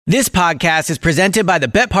This podcast is presented by the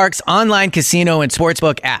BetParx online casino and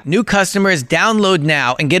sportsbook app. New customers download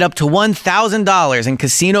now and get up to $1,000 in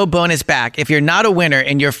casino bonus back if you're not a winner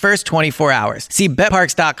in your first 24 hours. See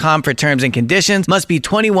BetParx.com for terms and conditions. Must be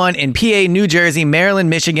 21 in PA, New Jersey, Maryland,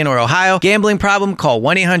 Michigan, or Ohio. Gambling problem? Call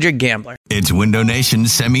 1-800-GAMBLER. It's Window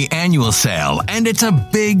Nation's semi-annual sale, and it's a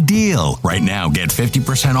big deal. Right now, get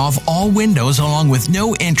 50% off all windows along with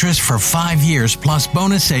no interest for 5 years plus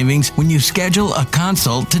bonus savings when you schedule a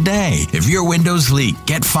consult today. If your windows leak,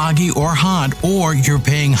 get foggy or hot, or you're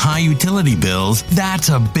paying high utility bills, that's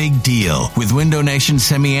a big deal. With Window Nation's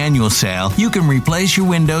semi-annual sale, you can replace your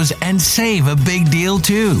windows and save a big deal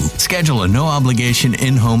too. Schedule a no-obligation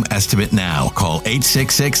in-home estimate now. Call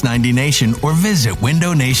 866-90NATION or visit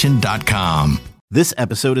windownation.com. This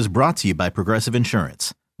episode is brought to you by Progressive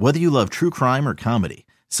Insurance. Whether you love true crime or comedy,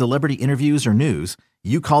 celebrity interviews or news,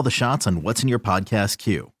 you call the shots on what's in your podcast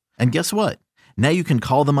queue. And guess what? Now you can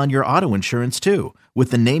call them on your auto insurance too with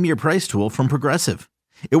the Name Your Price tool from Progressive.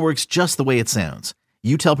 It works just the way it sounds.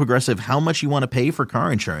 You tell Progressive how much you want to pay for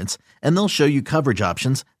car insurance, and they'll show you coverage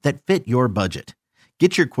options that fit your budget.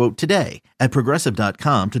 Get your quote today at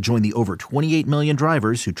Progressive.com to join the over 28 million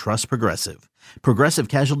drivers who trust Progressive. Progressive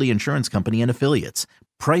Casualty Insurance Company and Affiliates.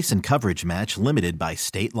 Price and coverage match limited by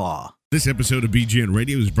state law. This episode of BGN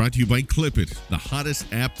Radio is brought to you by Clip It, the hottest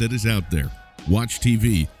app that is out there. Watch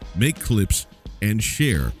TV, make clips, and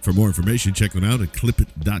share. For more information, check them out at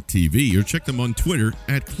clipit.tv or check them on Twitter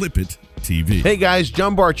at clipit.tv. Hey guys,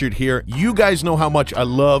 John Barchard here. You guys know how much I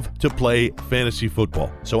love to play fantasy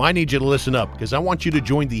football. So I need you to listen up because I want you to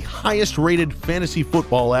join the highest rated fantasy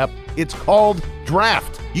football app. It's called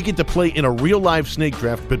Draft. You get to play in a real live snake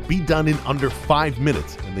draft, but be done in under 5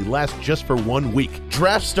 minutes, and they last just for 1 week.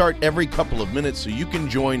 Drafts start every couple of minutes, so you can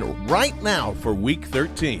join right now for week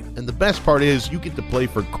 13. And the best part is you get to play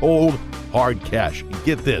for cold, hard cash. And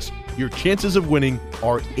get this, your chances of winning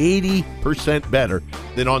are 80% better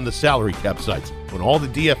than on the salary cap sites, on all the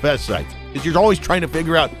DFS sites. Because you're always trying to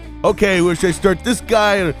figure out, okay, where should I start this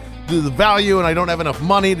guy, and do the value, and I don't have enough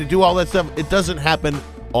money to do all that stuff. It doesn't happen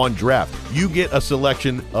on Draft. You get a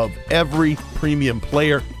selection of every premium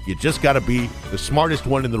player. You just got to be the smartest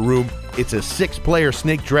one in the room. It's a 6-player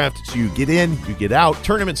snake draft, so you get in, you get out.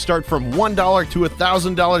 Tournaments start from $1 to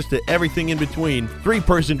 $1,000 to everything in between.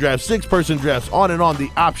 3-person drafts, 6-person drafts, on and on. The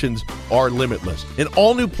options are limitless. And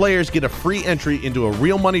all new players get a free entry into a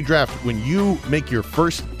real money draft when you make your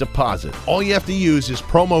first deposit. All you have to use is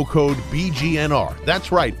promo code BGNR.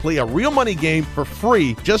 That's right, play a real money game for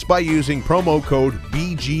free just by using promo code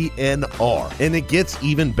BGNR. And it gets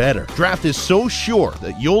even better. Draft is so sure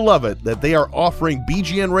that you'll love it that they are offering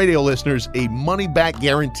BGN Radio listeners a money-back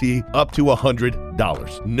guarantee up to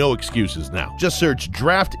 $100. No excuses now. Just search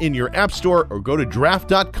Draft in your app store or go to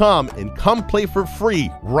draft.com and come play for free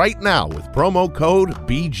right now with promo code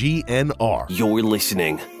BGNR. You're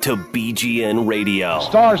listening to BGN Radio.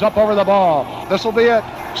 Stars up over the ball. This will be it.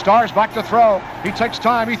 Stars back to throw. He takes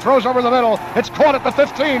time. He throws over the middle. It's caught at the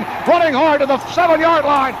 15. Running hard to the 7-yard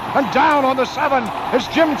line. And down on the 7 is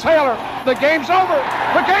Jim Taylor. The game's over.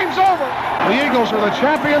 The game's over. The Eagles are the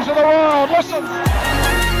champions of the world. Listen.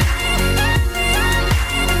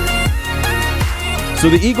 So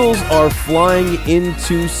the Eagles are flying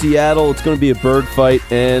into Seattle. It's going to be a bird fight,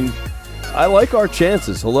 and I like our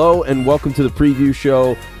chances. Hello, and welcome to the preview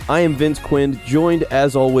show. I am Vince Quinn, joined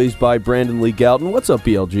as always by Brandon Lee Galton. What's up,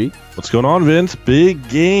 BLG? What's going on, Vince? Big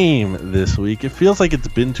game this week. It feels like it's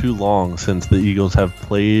been too long since the Eagles have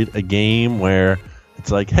played a game where it's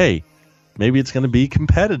like, hey, maybe it's going to be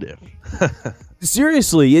competitive.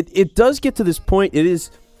 Seriously, it does get to this point.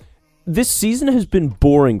 This season has been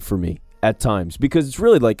boring for me at times because it's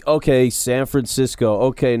really like, okay, San Francisco,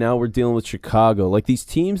 okay, now we're dealing with Chicago. Like these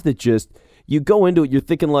teams that just, you go into it, you're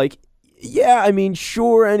thinking like, yeah, I mean,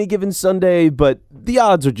 sure, any given Sunday, but the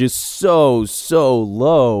odds are just so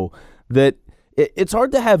low that it's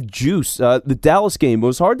hard to have juice. The Dallas game, it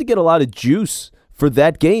was hard to get a lot of juice for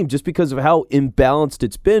that game just because of how imbalanced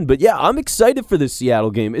it's been. But yeah, I'm excited for this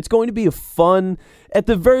Seattle game. It's going to be a fun, at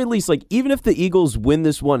the very least, like even if the Eagles win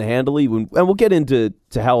this one handily, and we'll get into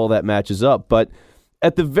how all that matches up, but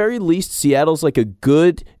at the very least, Seattle's like a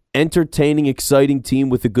good, entertaining, exciting team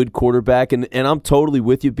with a good quarterback, and I'm totally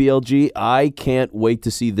with you, BLG. I can't wait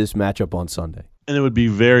to see this matchup on Sunday. And it would be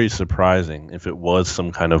very surprising if it was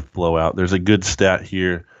some kind of blowout. There's a good stat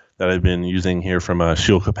here that I've been using here from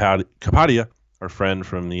Sheil Kapadia, our friend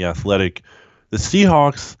from The Athletic. The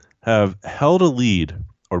Seahawks have held a lead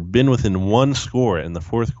or been within one score in the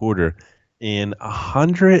fourth quarter in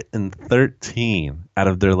 113 out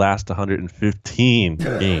of their last 115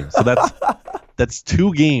 games. So that's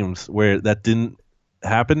two games where that didn't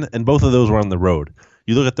happen, and both of those were on the road.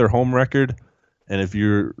 You look at their home record, and if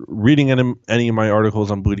you're reading any of my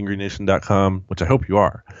articles on bleedinggreennation.com, which I hope you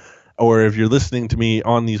are, or if you're listening to me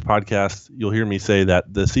on these podcasts, you'll hear me say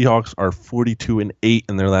that the Seahawks are 42-8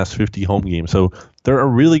 in their last 50 home games. So they're a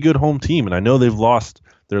really good home team, and I know they've lost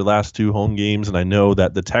their last 2 home games, and I know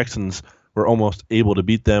that the Texans were almost able to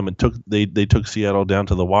beat them and they took Seattle down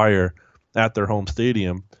to the wire at their home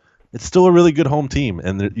stadium. It's still a really good home team,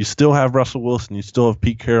 and you still have Russell Wilson, you still have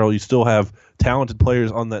Pete Carroll, you still have talented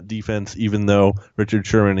players on that defense, even though Richard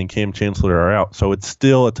Sherman and Cam Chancellor are out. So it's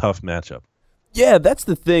still a tough matchup. Yeah, that's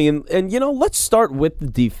the thing. And let's start with the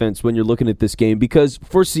defense when you're looking at this game, because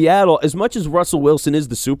for Seattle, as much as Russell Wilson is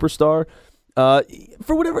the superstar,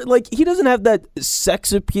 for whatever, he doesn't have that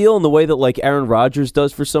sex appeal in the way that Aaron Rodgers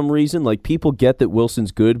does for some reason. People get that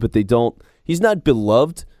Wilson's good, but he's not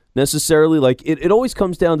beloved necessarily. It always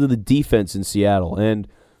comes down to the defense in Seattle, and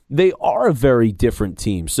they are a very different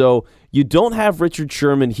team. So you don't have Richard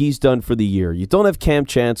Sherman, he's done for the year. You don't have Cam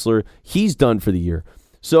Chancellor, he's done for the year.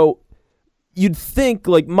 So you'd think,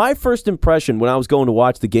 my first impression when I was going to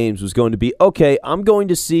watch the games was going to be, okay, I'm going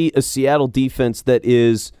to see a Seattle defense that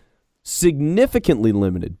is significantly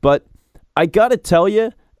limited. But I got to tell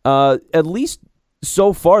you, at least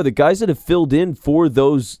so far, the guys that have filled in for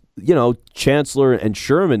those, Chancellor and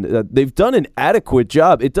Sherman, they've done an adequate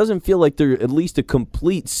job. It doesn't feel like they're at least a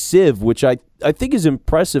complete sieve, which I think is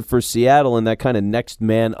impressive for Seattle in that kind of next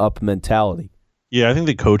man up mentality. Yeah, I think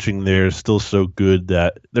the coaching there is still so good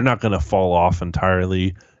that they're not going to fall off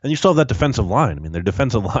entirely. And you still have that defensive line. I mean, their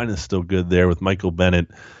defensive line is still good there with Michael Bennett,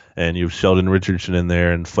 and you have Sheldon Richardson in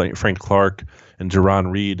there, and Frank Clark, and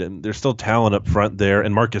Jerron Reed, and there's still talent up front there.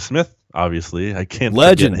 And Marcus Smith, obviously. I can't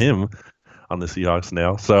forget him on the Seahawks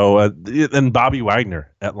now. So, and Bobby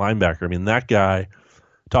Wagner at linebacker. I mean, that guy,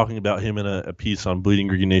 talking about him in a piece on Bleeding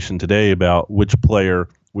Green Nation today about which player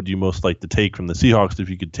would you most like to take from the Seahawks if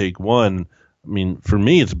you could take one. I mean, for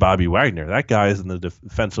me, it's Bobby Wagner. That guy is in the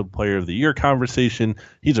Defensive Player of the Year conversation.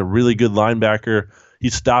 He's a really good linebacker.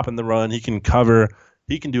 He's stopping the run. He can cover.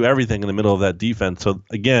 He can do everything in the middle of that defense. So,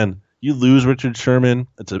 again, you lose Richard Sherman.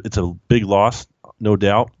 It's a big loss, no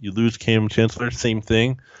doubt. You lose Cam Chancellor, same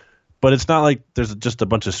thing. But it's not like there's just a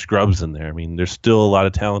bunch of scrubs in there. I mean, there's still a lot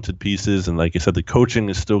of talented pieces. And like I said, the coaching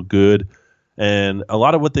is still good. And a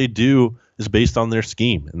lot of what they do is based on their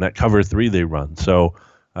scheme and that cover 3 they run. So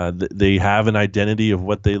they have an identity of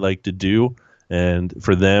what they like to do. And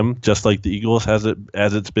for them, just like the Eagles as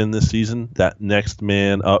it's been this season, that next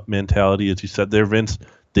man up mentality, as you said there, Vince,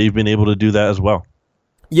 they've been able to do that as well.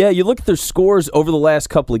 Yeah, you look at their scores over the last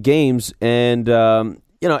couple of games, and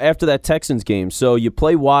after that Texans game. So you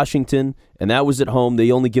play Washington, and that was at home.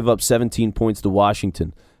 They only give up 17 points to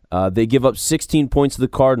Washington. They give up 16 points to the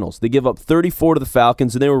Cardinals. They give up 34 to the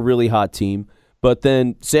Falcons, and they were a really hot team. But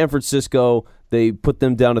then San Francisco, they put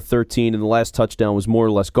them down to 13, and the last touchdown was more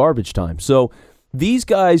or less garbage time. So these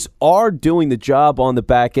guys are doing the job on the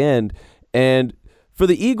back end. And for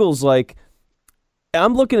the Eagles,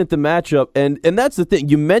 I'm looking at the matchup, and that's the thing.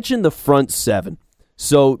 You mentioned the front 7.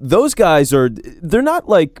 So those guys they're not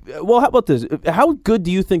well, how about this? How good do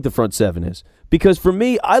you think the front 7 is? Because for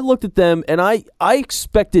me, I looked at them, and I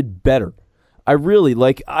expected better. I really,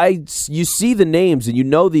 you see the names, and you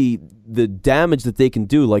know the damage that they can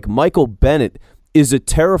do. Michael Bennett is a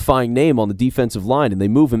terrifying name on the defensive line, and they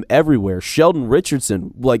move him everywhere. Sheldon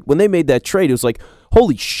Richardson, when they made that trade, it was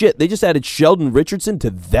holy shit, they just added Sheldon Richardson to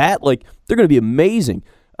that? They're going to be amazing.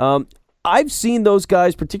 I've seen those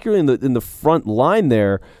guys, particularly in the front line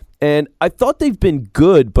there, and I thought they've been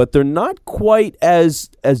good, but they're not quite as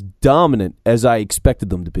dominant as I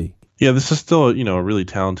expected them to be. Yeah, this is still a really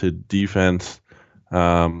talented defense.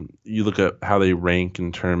 You look at how they rank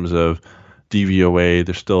in terms of DVOA.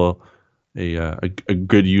 They're still a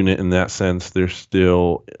good unit in that sense. They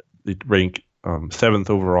rank 7th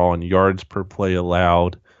overall in yards per play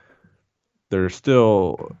allowed. They're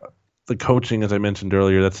still the coaching, as I mentioned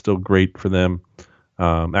earlier, that's still great for them.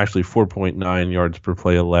 Actually, 4.9 yards per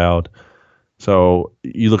play allowed. So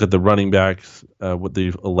you look at the running backs, what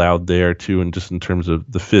they've allowed there too, and just in terms of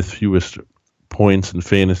the 5th fewest points in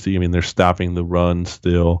fantasy. I mean, they're stopping the run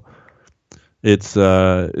still. It's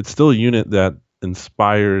still a unit that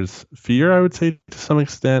inspires fear, I would say, to some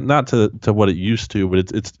extent. Not to what it used to,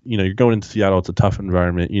 but it's you're going into Seattle. It's a tough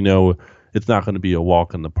environment. It's not going to be a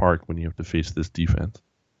walk in the park when you have to face this defense.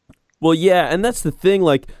 Well, yeah, and that's the thing.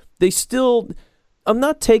 They still, I'm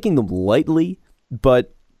not taking them lightly,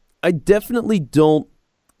 but I definitely don't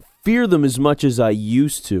fear them as much as I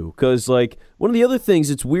used to. Because, one of the other things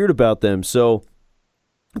that's weird about them, so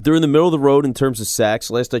they're in the middle of the road in terms of sacks.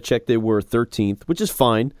 Last I checked, they were 13th, which is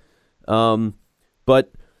fine. But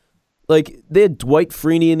but like they had Dwight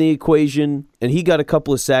Freeney in the equation, and he got a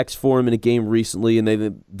couple of sacks for him in a game recently, and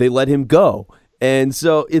they let him go. And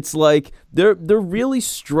so it's like they're really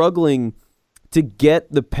struggling to get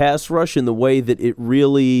the pass rush in the way that it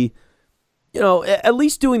really, at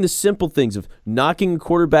least doing the simple things of knocking a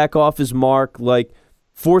quarterback off his mark, like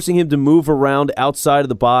forcing him to move around outside of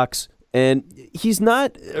the box. And he's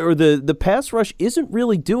not, or the pass rush isn't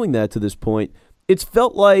really doing that to this point. It's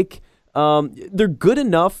felt like they're good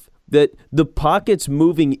enough that the pocket's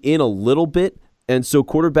moving in a little bit, and so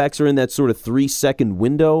quarterbacks are in that sort of 3-second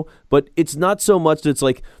window, but it's not so much that it's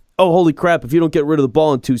like, oh, holy crap, if you don't get rid of the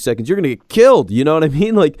ball in 2 seconds, you're going to get killed. You know what I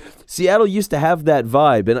mean? Like, Seattle used to have that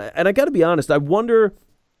vibe, and I got to be honest, I wonder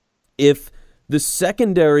if the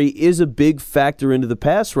secondary is a big factor into the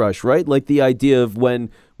pass rush, right? Like the idea of when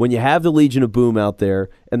you have the Legion of Boom out there,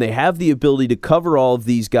 and they have the ability to cover all of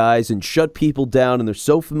these guys and shut people down, and they're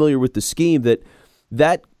so familiar with the scheme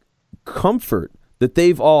that comfort that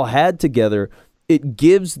they've all had together, it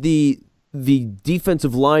gives the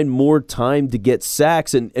defensive line more time to get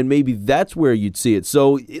sacks, and maybe that's where you'd see it.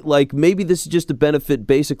 So, like, maybe this is just a benefit,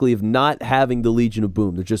 basically, of not having the Legion of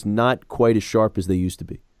Boom. They're just not quite as sharp as they used to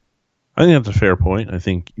be. I think that's a fair point. I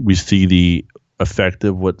think we see the effect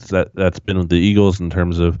of that's been with the Eagles in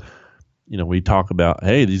terms of, we talk about,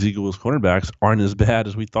 hey, these Eagles cornerbacks aren't as bad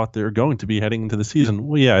as we thought they were going to be heading into the season.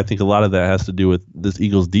 Well, yeah, I think a lot of that has to do with this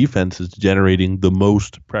Eagles defense is generating the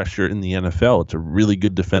most pressure in the NFL. It's a really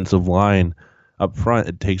good defensive line up front.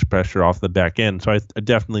 It takes pressure off the back end. So I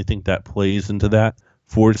definitely think that plays into that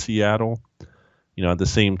for Seattle. At the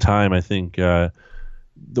same time, I think the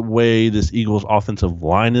way this Eagles offensive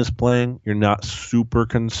line is playing, you're not super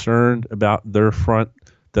concerned about their front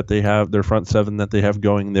that they have, their front seven that they have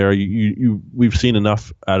going there. We've seen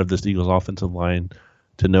enough out of this Eagles offensive line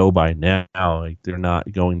to know by now, like, they're not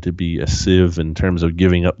going to be a sieve in terms of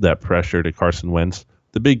giving up that pressure to Carson Wentz.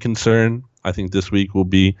 The big concern, I think, this week will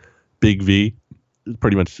be Big V.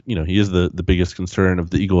 Pretty much, he is the biggest concern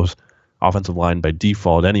of the Eagles offensive line by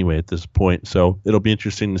default anyway at this point. So it'll be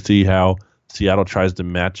interesting to see how Seattle tries to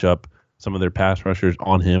match up some of their pass rushers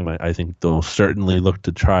on him. I think they'll certainly look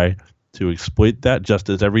to try to exploit that, just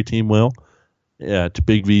as every team will. To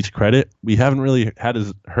Big V's credit, we haven't really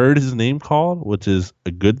heard his name called, which is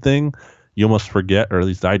a good thing. You almost forget, or at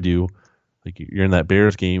least I do, like you're in that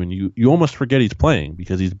Bears game and you almost forget he's playing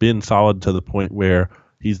because he's been solid to the point where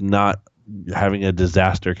he's not having a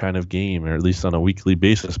disaster kind of game, or at least on a weekly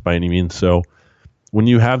basis by any means. So when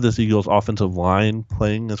you have this Eagles offensive line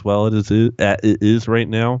playing as well as it is right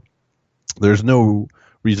now, there's no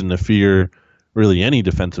reason to fear really any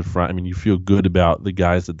defensive front. I mean, you feel good about the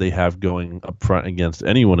guys that they have going up front against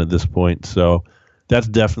anyone at this point. So that's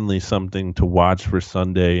definitely something to watch for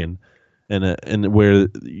Sunday, and where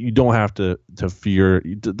you don't have to fear.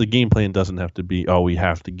 The game plan doesn't have to be, we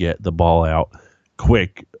have to get the ball out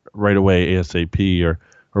quick right away ASAP,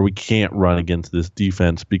 or we can't run against this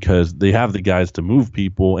defense, because they have the guys to move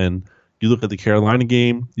people. And you look at the Carolina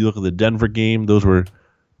game, you look at the Denver game, those were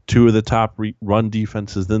two of the top run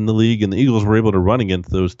defenses in the league, and the Eagles were able to run against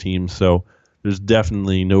those teams. So there's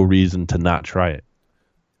definitely no reason to not try it.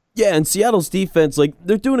 Yeah, and Seattle's defense, like,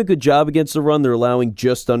 they're doing a good job against the run. They're allowing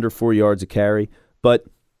just under 4 yards a carry. But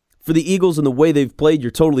for the Eagles and the way they've played,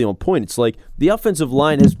 you're totally on point. It's like the offensive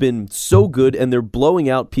line has been so good, and they're blowing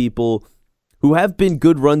out people who have been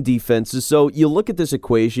good run defenses. So you look at this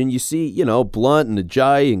equation, you see, Blunt and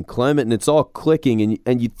Ajayi and Clement, and it's all clicking,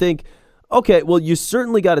 and you think, okay, well, you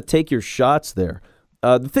certainly got to take your shots there.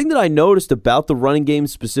 The thing that I noticed about the running game,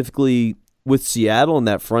 specifically with Seattle and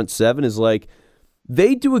that front seven, is like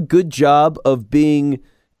they do a good job of being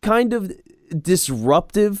kind of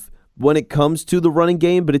disruptive when it comes to the running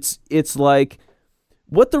game, but it's like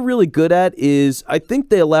what they're really good at is I think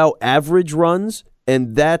they allow average runs,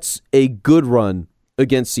 and that's a good run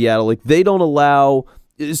against Seattle. Like, they don't allow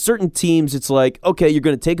certain teams, it's like, okay, you're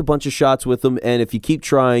going to take a bunch of shots with them, and if you keep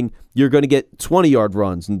trying, you're going to get 20-yard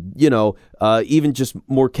runs, and, even just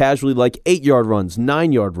more casually, like 8-yard runs,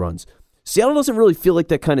 9-yard runs. Seattle doesn't really feel like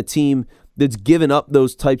that kind of team that's given up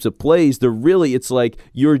those types of plays. It's like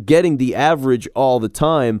you're getting the average all the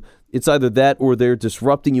time. It's either that or they're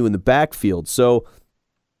disrupting you in the backfield. So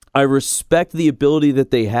I respect the ability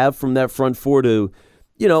that they have from that front four to,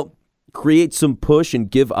 create some push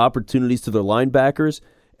and give opportunities to their linebackers.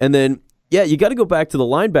 And then, you got to go back to the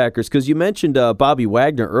linebackers, because you mentioned Bobby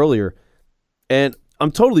Wagner earlier, and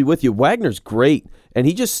I'm totally with you. Wagner's great, and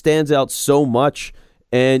he just stands out so much.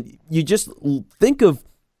 And you just think of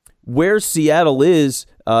where Seattle is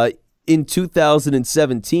in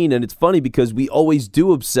 2017, and it's funny because we always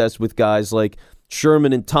do obsess with guys like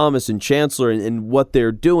Sherman and Thomas and Chancellor and what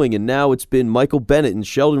they're doing, and now it's been Michael Bennett and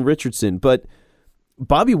Sheldon Richardson. But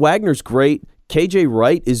Bobby Wagner's great. KJ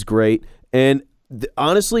Wright is great. And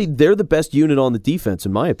honestly, they're the best unit on the defense,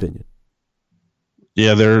 in my opinion.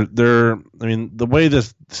 Yeah, they're. I mean, the way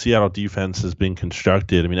this Seattle defense has been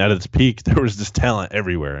constructed. I mean, at its peak, there was just talent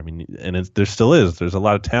everywhere. I mean, and there still is. There's a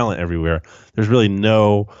lot of talent everywhere. There's really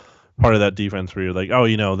no part of that defense where you're like,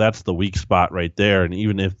 oh, that's the weak spot right there. And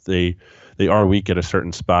even if they are weak at a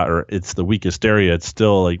certain spot or it's the weakest area, it's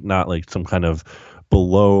still like not like some kind of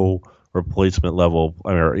below replacement level,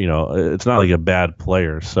 or it's not like a bad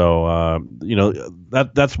player. So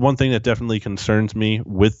that's one thing that definitely concerns me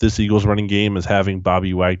with this Eagles running game is having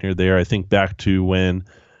Bobby Wagner there. I think back to when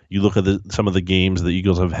you look at some of the games the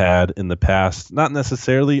Eagles have had in the past, not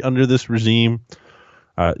necessarily under this regime,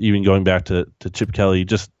 even going back to Chip Kelly,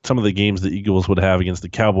 just some of the games the Eagles would have against the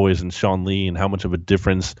Cowboys and Sean Lee and how much of a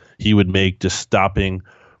difference he would make just stopping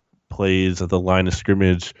plays at the line of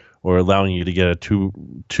scrimmage or allowing you to get a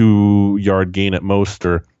two-yard gain at most,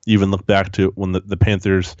 or even look back to when the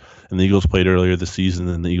Panthers and the Eagles played earlier this season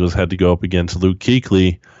and the Eagles had to go up against Luke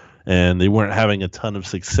Kuechly, and they weren't having a ton of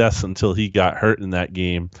success until he got hurt in that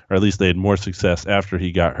game, or at least they had more success after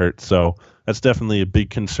he got hurt. So that's definitely a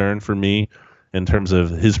big concern for me in terms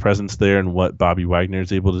of his presence there and what Bobby Wagner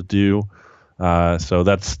is able to do. So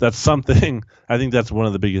that's something. I think that's one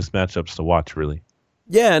of the biggest matchups to watch, really.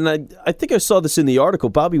 Yeah, and I think I saw this in the article.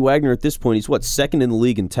 Bobby Wagner at this point, he's second in the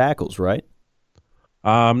league in tackles, right?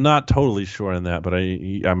 I'm not totally sure on that, but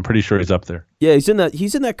I'm pretty sure he's up there. Yeah, he's in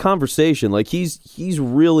that conversation. Like he's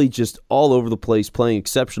really just all over the place, playing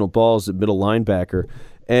exceptional balls at middle linebacker,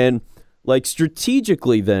 and like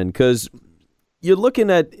strategically then, because you're looking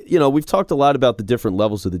at we've talked a lot about the different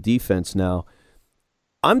levels of the defense now.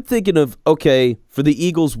 I'm thinking of for the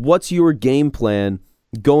Eagles, what's your game plan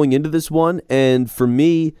going into this one? And for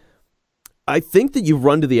me, I think that you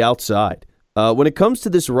run to the outside. When it comes to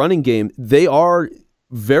this running game, they are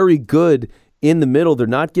very good in the middle. They're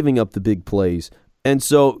not giving up the big plays. And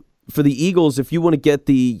so for the Eagles, if you want to get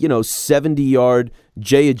the 70-yard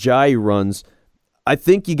Jay Ajayi runs, I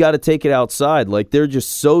think you got to take it outside. Like they're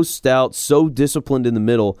just so stout, so disciplined in the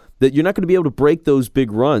middle that you're not going to be able to break those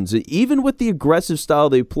big runs, even with the aggressive style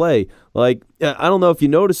they play. Like I don't know if you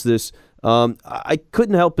noticed this, I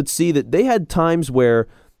couldn't help but see that they had times where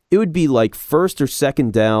it would be like first or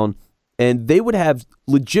second down, and they would have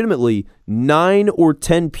legitimately 9 or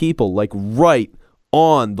 10 people like right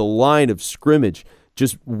on the line of scrimmage,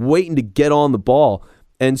 just waiting to get on the ball.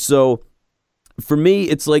 And so for me,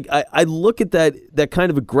 it's like I look at that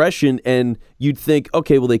kind of aggression, and you'd think,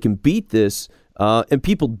 okay, well, they can beat this, and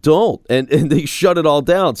people don't, and they shut it all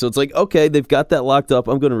down. So it's like, okay, they've got that locked up.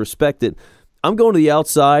 I'm going to respect it. I'm going to the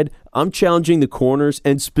outside. I'm challenging the corners,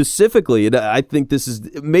 and specifically, and I think this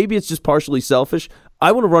is, maybe it's just partially selfish,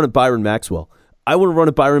 I want to run at Byron Maxwell. I want to run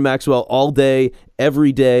at Byron Maxwell all day,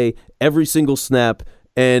 every single snap,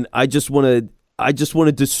 and I just want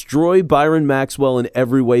to destroy Byron Maxwell in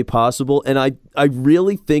every way possible, and I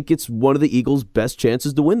really think it's one of the Eagles' best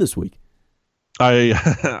chances to win this week.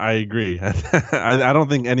 I agree. I don't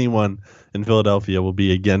think anyone in Philadelphia will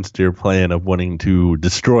be against your plan of wanting to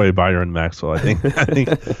destroy Byron Maxwell. I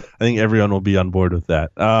think everyone will be on board with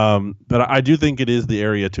that. But I do think it is the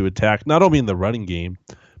area to attack, not only in the running game,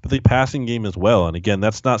 but the passing game as well. And again,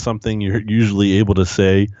 that's not something you're usually able to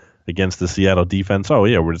say against the Seattle defense. Oh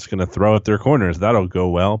yeah, we're just going to throw at their corners. That'll go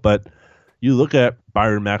well. But you look at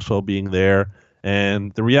Byron Maxwell being there,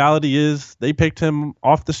 and the reality is they picked him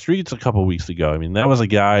off the streets a couple weeks ago. I mean, that was a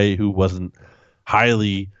guy who wasn't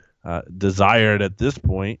highly desired at this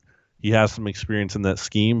point. He has some experience in that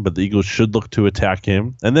scheme, but the Eagles should look to attack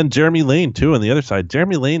him. And then Jeremy Lane, too, on the other side.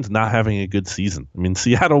 Jeremy Lane's not having a good season. I mean,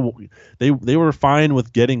 Seattle, they were fine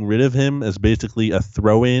with getting rid of him as basically a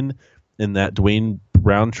throw-in in that Dwayne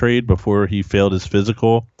Brown trade before he failed his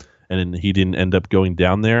physical, and he didn't end up going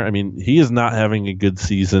down there. I mean, he is not having a good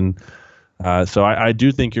season. So I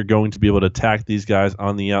do think you're going to be able to attack these guys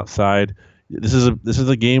on the outside. This is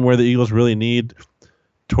a game where the Eagles really need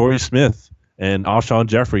Torrey Smith and Alshon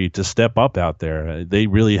Jeffrey to step up out there. They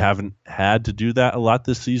really haven't had to do that a lot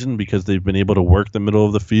this season because they've been able to work the middle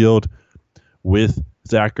of the field with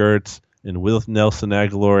Zach Ertz and with Nelson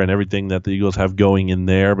Aguilar and everything that the Eagles have going in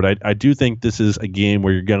there. But I do think this is a game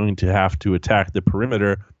where you're going to have to attack the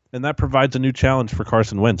perimeter, and that provides a new challenge for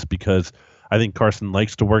Carson Wentz because I think Carson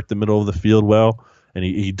likes to work the middle of the field well, and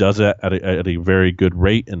he does it at a very good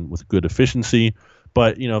rate and with good efficiency.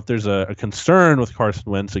 But, if there's a concern with Carson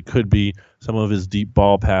Wentz, it could be some of his deep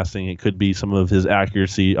ball passing. It could be some of his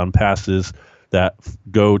accuracy on passes that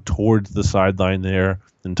go towards the sideline there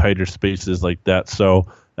in tighter spaces like that. So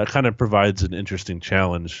that kind of provides an interesting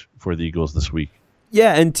challenge for the Eagles this week.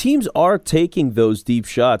 Yeah, and teams are taking those deep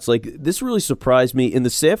shots. Like, this really surprised me in the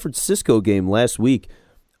San Francisco game last week.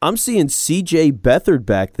 I'm seeing C.J. Beathard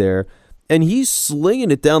back there, and he's slinging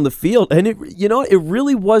it down the field. And it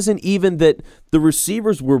really wasn't even that the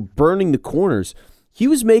receivers were burning the corners. He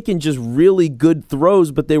was making just really good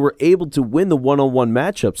throws, but they were able to win the one-on-one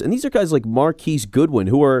matchups. And these are guys like Marquise Goodwin,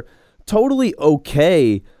 who are totally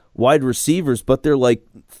okay wide receivers, but they're like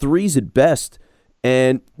threes at best.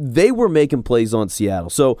 And they were making plays on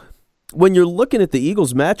Seattle. So when you're looking at the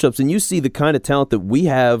Eagles matchups and you see the kind of talent that we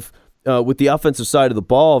have with the offensive side of the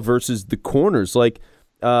ball versus the corners, like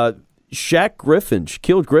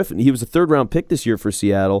Shaquill Griffin, he was a third-round pick this year for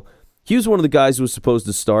Seattle. He was one of the guys who was supposed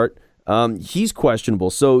to start. He's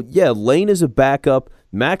questionable. So, yeah, Lane is a backup.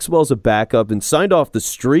 Maxwell's a backup and signed off the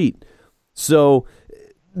street. So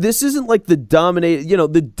this isn't like the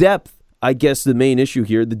the depth. I guess the main issue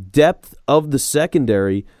here, the depth of the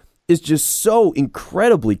secondary is just so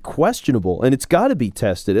incredibly questionable, and it's got to be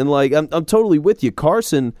tested. And like, I'm totally with you,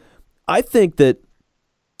 Carson. I think that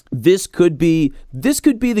this could be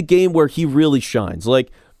the game where he really shines.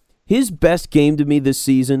 Like, his best game to me this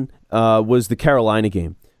season was the Carolina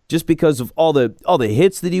game, just because of all the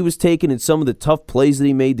hits that he was taking and some of the tough plays that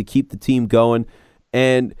he made to keep the team going.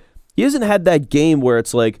 And he hasn't had that game where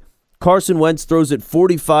it's like, Carson Wentz throws it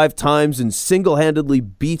 45 times and single-handedly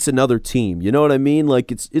beats another team. You know what I mean?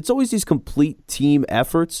 Like, it's always these complete team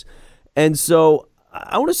efforts. And so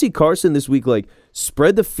I want to see Carson this week, like,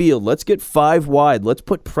 spread the field. Let's get 5 wide. Let's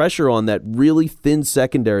put pressure on that really thin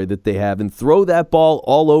secondary that they have and throw that ball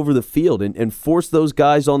all over the field and force those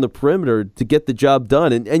guys on the perimeter to get the job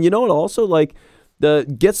done. And you know what? Also, like,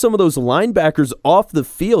 get some of those linebackers off the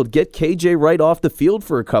field. Get KJ Wright off the field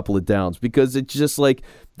for a couple of downs, because it's just like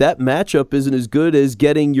that matchup isn't as good as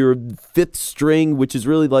getting your 5th string, which is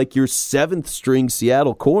really like your 7th string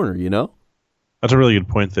Seattle corner, you know? That's a really good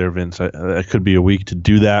point there, Vince. It could be a week to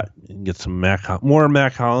do that and get some more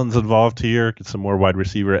Mac Hollins involved here, get some more wide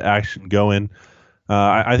receiver action going.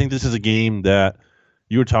 I think this is a game that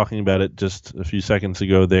you were talking about it just a few seconds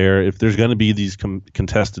ago there. If there's going to be these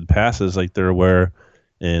contested passes like there were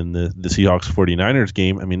in the Seahawks 49ers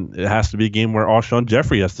game, I mean, it has to be a game where Alshon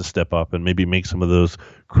Jeffrey has to step up and maybe make some of those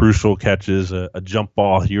crucial catches, a jump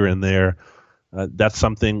ball here and there. That's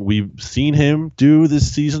something we've seen him do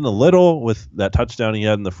this season a little with that touchdown he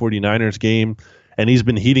had in the 49ers game, and he's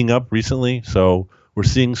been heating up recently. So we're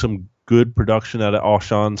seeing some good production out of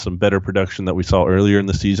Alshon, some better production that we saw earlier in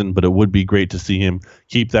the season, but it would be great to see him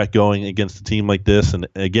keep that going against a team like this. And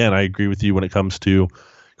again, I agree with you when it comes to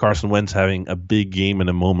Carson Wentz having a big game in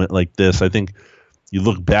a moment like this. I think you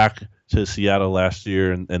look back to Seattle last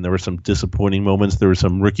year, and there were some disappointing moments. There were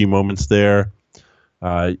some rookie moments there.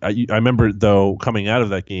 I remember, though, coming out of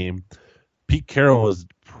that game, Pete Carroll was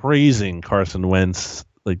praising Carson Wentz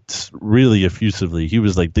like really effusively. He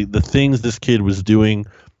was like, the things this kid was doing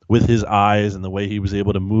with his eyes and the way he was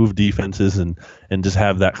able to move defenses and just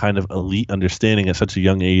have that kind of elite understanding at such a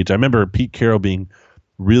young age. I remember Pete Carroll being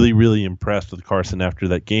really, really impressed with Carson after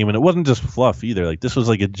that game. And it wasn't just fluff either. Like, this was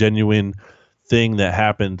like a genuine thing that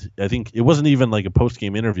happened. I think it wasn't even like a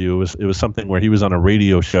post-game interview. It was something where he was on a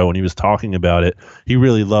radio show and he was talking about it. He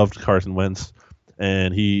really loved Carson Wentz,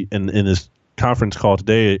 and he in his conference call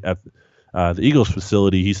today at the Eagles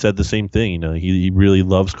facility, he said the same thing. You know, he really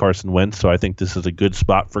loves Carson Wentz, so I think this is a good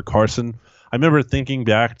spot for Carson. I remember thinking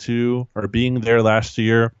back to, or being there last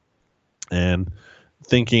year and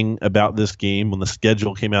thinking about this game when the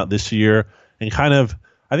schedule came out this year, and kind of,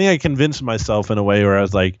 I think I convinced myself in a way where I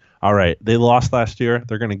was like, all right, they lost last year.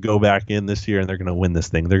 They're going to go back in this year and they're going to win this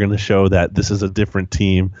thing. They're going to show that this is a different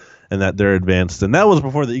team and that they're advanced. And that was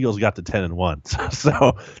before the Eagles got to 10-1.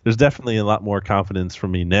 So there's definitely a lot more confidence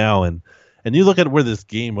from me now. And you look at where this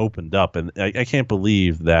game opened up, and I can't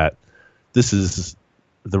believe that this is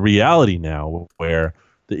the reality now, where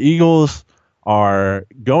the Eagles are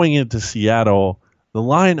going into Seattle. The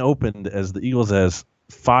line opened as the Eagles as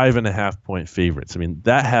 5.5-point favorites. I mean,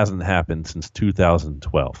 that hasn't happened since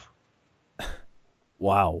 2012.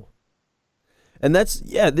 Wow. And this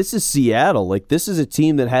is Seattle. Like, this is a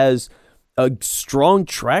team that has a strong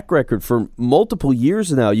track record for multiple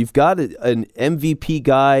years now. You've got an MVP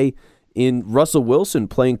guy in Russell Wilson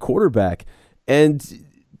playing quarterback. And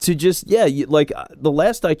to just, like, the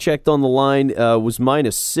last I checked on the line was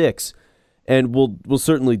 -6. And we'll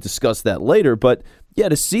certainly discuss that later. But, yeah,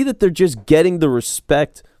 to see that they're just getting the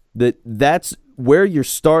respect that's where you're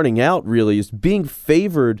starting out, really, is being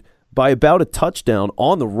favored by about a touchdown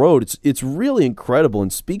on the road. It's really incredible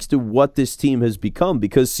and speaks to what this team has become,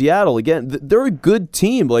 because Seattle, again, they're a good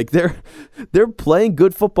team. Like they're playing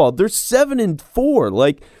good football. They're 7-4.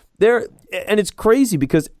 Like and it's crazy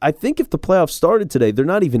because I think if the playoffs started today, they're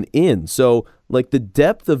not even in. So like the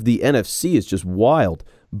depth of the NFC is just wild.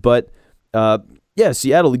 But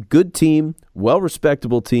Seattle, a good team,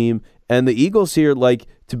 well-respectable team, and the Eagles here, like,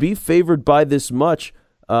 to be favored by this much,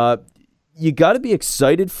 you got to be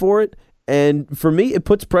excited for it. And for me, it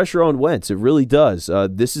puts pressure on Wentz. It really does.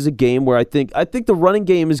 This is a game where I think the running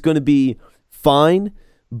game is going to be fine,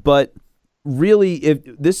 but really, if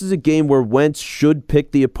this is a game where Wentz should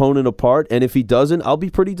pick the opponent apart, and if he doesn't, I'll be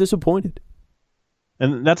pretty disappointed.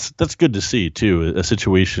 And that's good to see too. A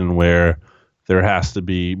situation where there has to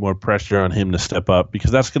be more pressure on him to step up, because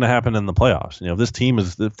that's going to happen in the playoffs. If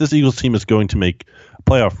this Eagles team is going to make a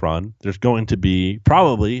playoff run, there's going to be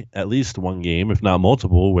probably at least one game, if not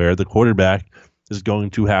multiple, where the quarterback is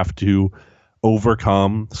going to have to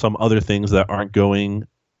overcome some other things that aren't going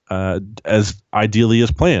as ideally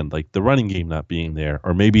as planned, like the running game not being there,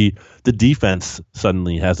 or maybe the defense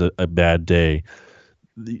suddenly has a bad day.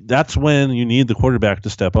 That's when you need the quarterback to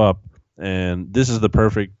step up. And this is the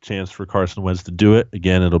perfect chance for Carson Wentz to do it.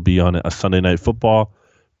 Again, it'll be on a Sunday Night Football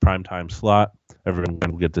primetime slot. Everyone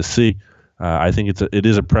will get to see. I think it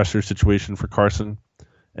is a pressure situation for Carson.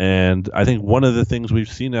 And I think one of the things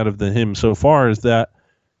we've seen out of him so far is that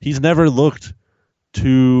he's never looked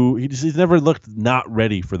not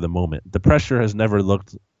ready for the moment. The pressure has never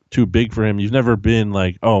looked too big for him. You've never been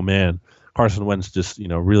like, oh man, Carson Wentz just,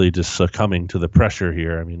 really just succumbing to the pressure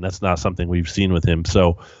here. I mean, that's not something we've seen with him.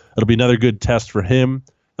 So it'll be another good test for him,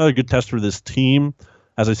 another good test for this team.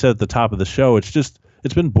 As I said at the top of the show, it's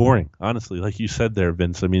been boring, honestly. Like you said there,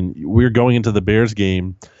 Vince. I mean, we were going into the Bears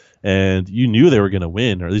game, and you knew they were going to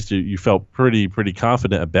win, or at least you felt pretty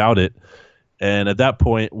confident about it. And at that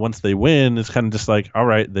point, once they win, it's kind of just like, all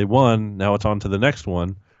right, they won. Now it's on to the next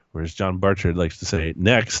one, whereas John Barchard likes to say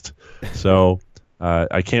next. So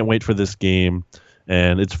I can't wait for this game.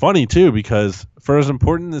 And it's funny, too, because for as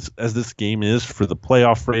important as this game is for the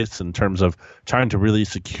playoff race in terms of trying to really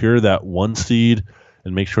secure that one seed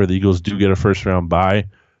and make sure the Eagles do get a first-round bye,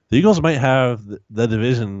 the Eagles might have the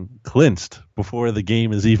division clinched before the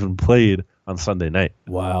game is even played on Sunday night.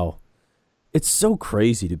 Wow. It's so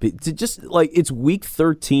crazy to just like, it's week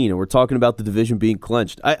 13 and we're talking about the division being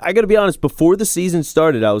clinched. I got to be honest, before the season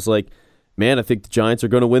started, I was like, man, I think the Giants are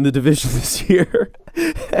going to win the division this year.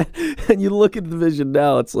 And you look at the division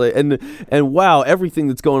now, it's like, and wow, everything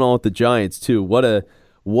that's going on with the Giants too. What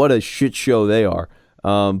a shit show they are.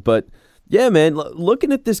 But yeah, man,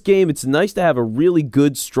 looking at this game, it's nice to have a really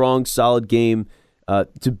good, strong, solid game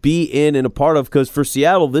to be in and a part of, because for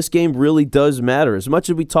Seattle, this game really does matter. As much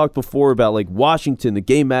as we talked before about like Washington, the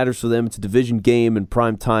game matters for them. It's a division game and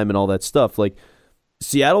prime time and all that stuff. Like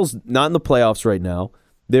Seattle's not in the playoffs right now.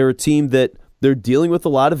 They're a team that they're dealing with a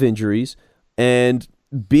lot of injuries, and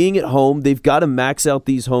being at home, they've got to max out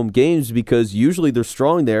these home games because usually they're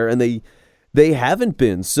strong there, and they haven't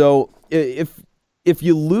been. So if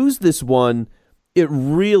you lose this one, it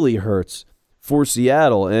really hurts for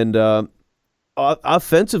Seattle. And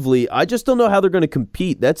offensively, I just don't know how they're going to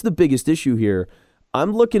compete. That's the biggest issue here.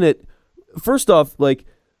 I'm looking at, first off, like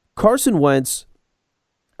Carson Wentz,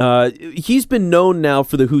 he's been known now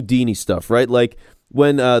for the Houdini stuff, right? Like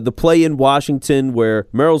when the play in Washington where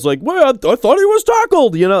Merrill's like, well, I thought he was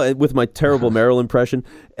tackled, with my terrible Merrill impression.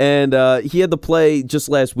 And he had the play just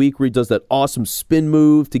last week where he does that awesome spin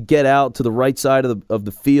move to get out to the right side of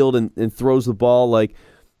the field and throws the ball. Like,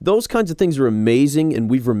 those kinds of things are amazing, and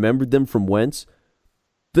we've remembered them from Wentz.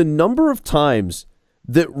 The number of times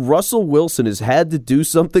that Russell Wilson has had to do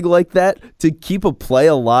something like that to keep a play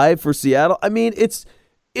alive for Seattle, I mean, it's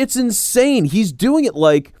insane. He's doing it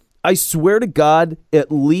like, I swear to God,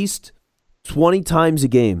 at least 20 times a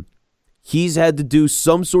game. He's had to do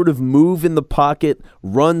some sort of move in the pocket,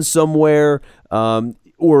 run somewhere,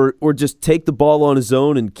 or just take the ball on his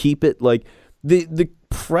own and keep it. Like the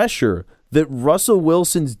pressure that Russell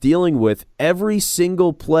Wilson's dealing with every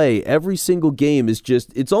single play, every single game is just,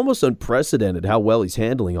 it's almost unprecedented how well he's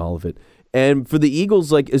handling all of it. And for the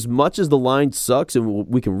Eagles, like, as much as the line sucks, and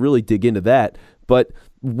we can really dig into that, but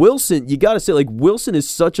Wilson, you got to say, like, Wilson is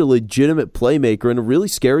such a legitimate playmaker and a really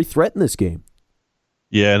scary threat in this game.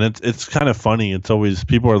 Yeah, and it's kind of funny. It's always,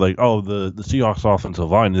 people are like, oh, the Seahawks offensive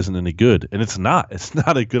line isn't any good. And it's not. It's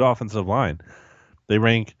not a good offensive line. They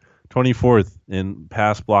rank 24th in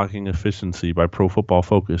pass blocking efficiency by Pro Football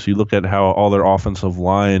Focus. You look at how all their offensive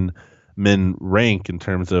linemen rank in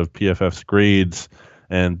terms of PFF's grades,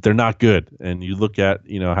 and they're not good. And you look at,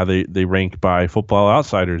 how they rank by Football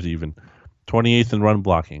Outsiders even. 28th in run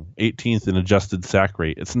blocking, 18th in adjusted sack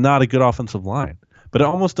rate. It's not a good offensive line. But it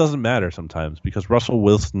almost doesn't matter sometimes because Russell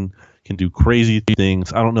Wilson can do crazy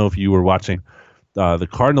things. I don't know if you were watching the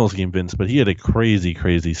Cardinals game, Vince, but he had a crazy,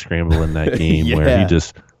 crazy scramble in that game where he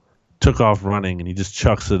just took off running and he just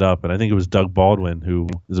chucks it up. And I think it was Doug Baldwin, who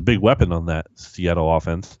is a big weapon on that Seattle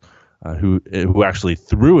offense, who actually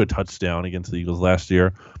threw a touchdown against the Eagles last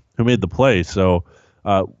year, who made the play. So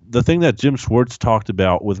the thing that Jim Schwartz talked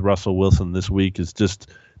about with Russell Wilson this week is just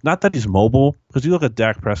not that he's mobile, because you look at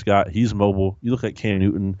Dak Prescott, he's mobile. You look at Cam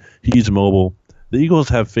Newton, he's mobile. The Eagles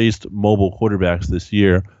have faced mobile quarterbacks this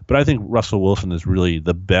year, but I think Russell Wilson is really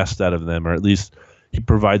the best out of them, or at least he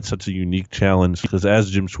provides such a unique challenge because, as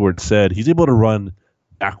Jim Schwartz said, he's able to run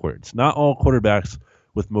backwards. Not all quarterbacks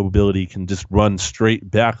with mobility can just run straight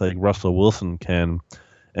back like Russell Wilson can,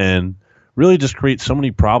 and really just create so many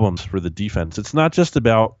problems for the defense. It's not just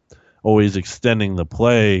about always extending the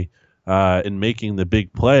play and making the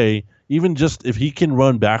big play. Even just if he can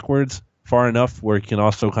run backwards far enough where he can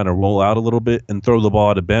also kind of roll out a little bit and throw the ball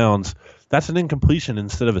out of bounds, that's an incompletion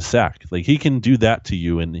instead of a sack. Like, he can do that to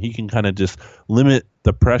you, and he can kind of just limit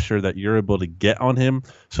the pressure that you're able to get on him.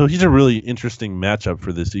 So he's a really interesting matchup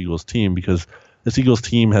for this Eagles team because this Eagles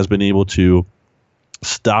team has been able to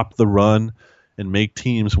stop the run and make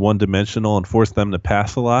teams one-dimensional and force them to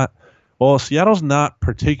pass a lot. Well, Seattle's not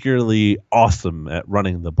particularly awesome at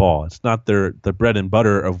running the ball. It's not the bread and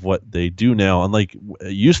butter of what they do now, unlike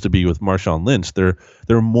it used to be with Marshawn Lynch.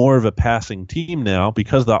 They're more of a passing team now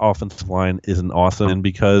because the offensive line isn't awesome and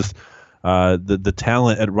because the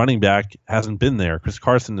talent at running back hasn't been there. Chris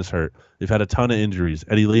Carson is hurt. They've had a ton of injuries.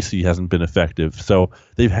 Eddie Lacy hasn't been effective. So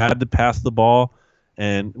they've had to pass the ball,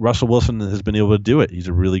 and Russell Wilson has been able to do it. He's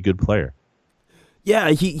a really good player.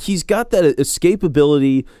 Yeah, he's got that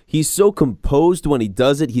escapability. He's so composed when he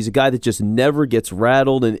does it. He's a guy that just never gets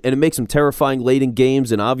rattled, and it makes him terrifying late in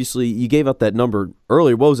games. And obviously, you gave out that number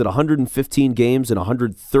earlier. What was it, 115 games and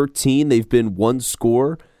 113? They've been one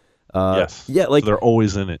score. Yes. Yeah, so they're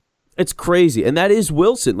always in it. It's crazy. And that is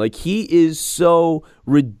Wilson. Like, he is so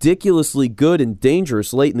ridiculously good and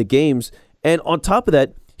dangerous late in the games. And on top of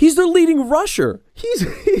that, he's their leading rusher.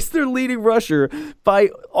 He's their leading rusher by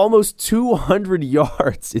almost 200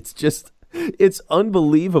 yards. It's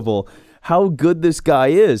unbelievable how good this guy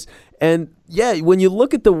is. And yeah, when you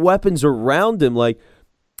look at the weapons around him, like,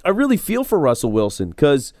 I really feel for Russell Wilson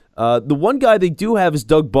because the one guy they do have is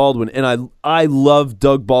Doug Baldwin, and I love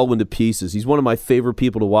Doug Baldwin to pieces. He's one of my favorite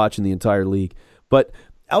people to watch in the entire league. But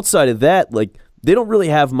outside of that, like, they don't really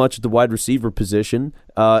have much at the wide receiver position.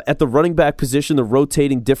 At the running back position, they're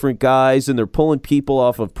rotating different guys, and they're pulling people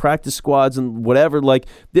off of practice squads and whatever. Like,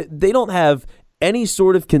 they don't have any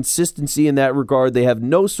sort of consistency in that regard. They have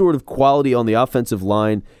no sort of quality on the offensive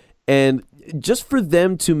line. And just for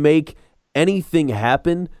them to make anything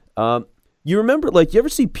happen, you remember, like, you ever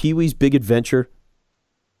see Pee-wee's Big Adventure?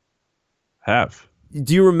 Have.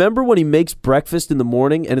 Do you remember when he makes breakfast in the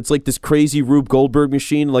morning and it's like this crazy Rube Goldberg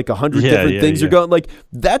machine, like 100 different things are going? Like,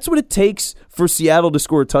 that's what it takes for Seattle to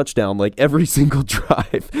score a touchdown, like, every single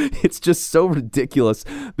drive. It's just so ridiculous,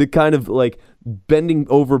 the kind of, like, bending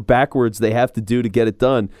over backwards they have to do to get it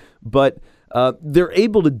done. But they're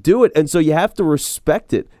able to do it, and so you have to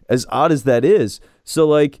respect it, as odd as that is. So,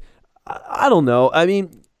 like, I don't know. I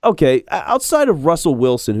mean, okay, outside of Russell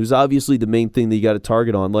Wilson, who's obviously the main thing that you got to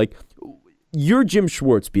target on, like, you're Jim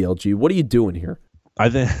Schwartz, BLG. What are you doing here? I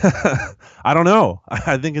think I don't know.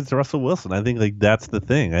 I think it's Russell Wilson. I think, like, that's the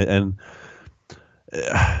thing, and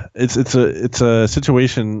it's a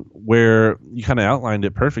situation where you kind of outlined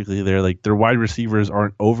it perfectly there. Like, their wide receivers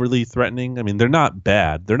aren't overly threatening. I mean, they're not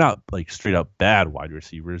bad. They're not, like, straight up bad wide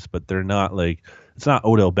receivers, but they're not, like, it's not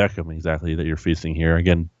Odell Beckham exactly that you're facing here.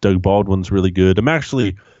 Again, Doug Baldwin's really good. I'm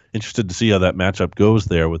actually interested to see how that matchup goes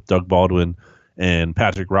there with Doug Baldwin and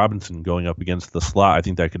Patrick Robinson going up against the slot. I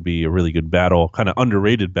think that could be a really good battle, kind of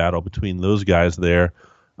underrated battle between those guys there.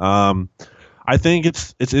 I think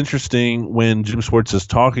it's interesting when Jim Schwartz is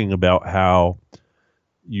talking about how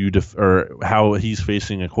how he's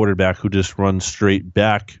facing a quarterback who just runs straight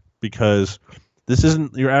back, because this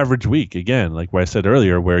isn't your average week. Again, like what I said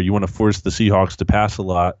earlier, where you want to force the Seahawks to pass a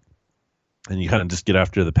lot and you kind of just get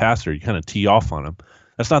after the passer. You kind of tee off on him.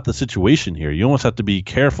 That's not the situation here. You almost have to be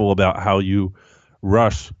careful about how you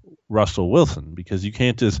rush Russell Wilson, because you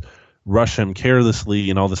can't just rush him carelessly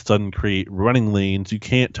and all of a sudden create running lanes. You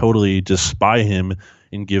can't totally just spy him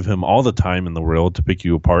and give him all the time in the world to pick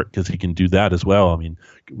you apart, because he can do that as well. I mean,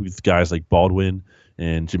 with guys like Baldwin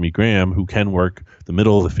and Jimmy Graham who can work the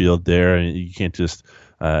middle of the field there, and you can't just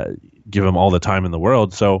give him all the time in the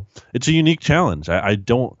world. So it's a unique challenge. I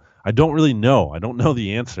don't really know. I don't know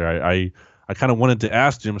the answer. I kind of wanted to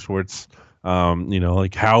ask Jim Schwartz,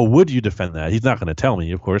 like, how would you defend that? He's not going to tell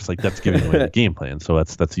me, of course. Like, that's giving away the game plan, so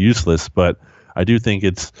that's useless. But I do think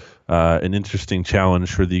it's an interesting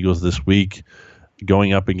challenge for the Eagles this week,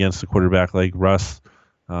 going up against a quarterback like Russ.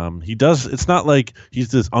 It's not like he's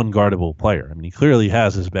this unguardable player. I mean, he clearly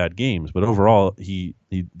has his bad games, but overall,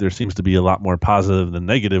 there seems to be a lot more positive than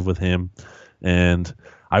negative with him. And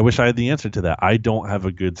I wish I had the answer to that. I don't have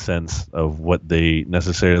a good sense of what they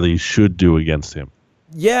necessarily should do against him.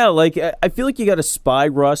 Yeah, like I feel like you got to spy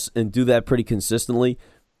Russ and do that pretty consistently.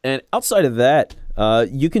 And outside of that,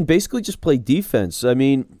 you can basically just play defense. I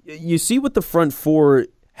mean, you see what the front four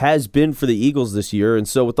has been for the Eagles this year. And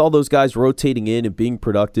so with all those guys rotating in and being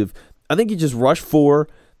productive, I think you just rush four.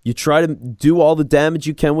 You try to do all the damage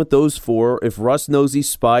you can with those four. If Russ knows he's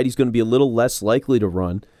spied, he's going to be a little less likely to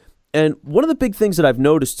run. And one of the big things that I've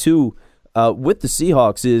noticed, too, with the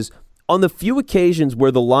Seahawks is on the few occasions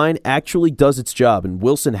where the line actually does its job and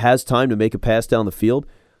Wilson has time to make a pass down the field,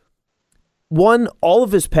 all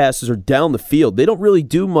of his passes are down the field. They don't really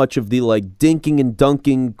do much of the dinking and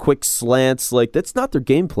dunking, quick slants. That's not their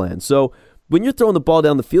game plan. So when you're throwing the ball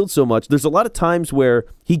down the field so much, there's a lot of times where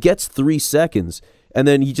he gets 3 seconds and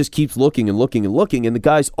then he just keeps looking and looking and looking, and the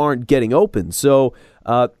guys aren't getting open. So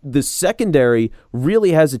the secondary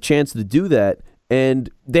really has a chance to do that, and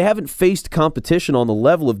they haven't faced competition on the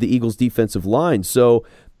level of the Eagles' defensive line. So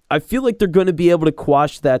I feel like they're going to be able to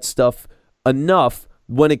quash that stuff enough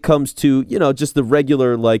when it comes to, just the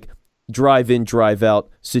regular, drive in, drive out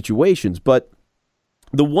situations. But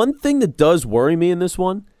the one thing that does worry me in this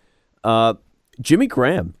one, Jimmy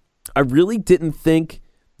Graham. I really didn't think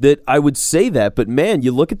that I would say that, but man,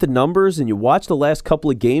 you look at the numbers and you watch the last couple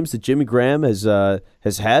of games that Jimmy Graham has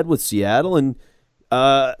had with Seattle, and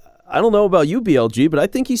I don't know about you, BLG, but I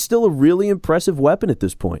think he's still a really impressive weapon at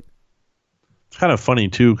this point. It's kind of funny,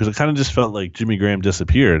 too, because it kind of just felt like Jimmy Graham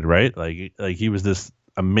disappeared, right? Like he was this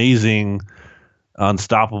amazing,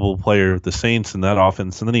 unstoppable player with the Saints in that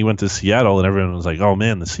offense, and then he went to Seattle, and everyone was like, oh,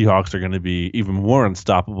 man, the Seahawks are going to be even more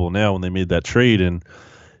unstoppable now when they made that trade, and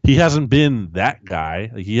he hasn't been that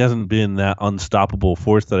guy. He hasn't been that unstoppable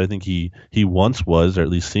force that I think he once was, or at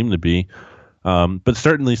least seemed to be, but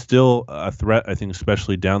certainly still a threat, I think,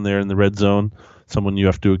 especially down there in the red zone, someone you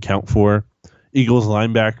have to account for. Eagles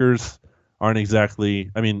linebackers aren't exactly,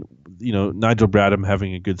 Nigel Bradham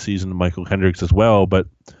having a good season, Michael Kendricks as well, but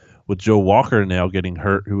with Joe Walker now getting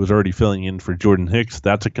hurt, who was already filling in for Jordan Hicks,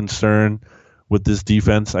 that's a concern with this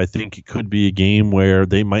defense. I think it could be a game where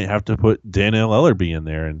they might have to put Daniel Ellerbe in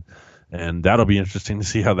there, and that'll be interesting to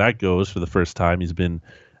see how that goes for the first time. He's been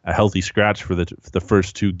a healthy scratch for the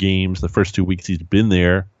first 2 games, the first 2 weeks he's been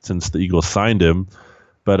there since the Eagles signed him,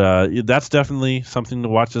 but that's definitely something to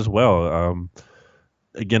watch as well.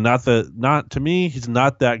 Again, not to me, he's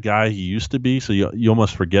not that guy he used to be, so you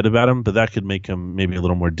almost forget about him, but that could make him maybe a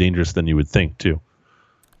little more dangerous than you would think, too.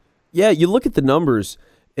 Yeah, you look at the numbers,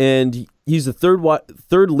 and he's the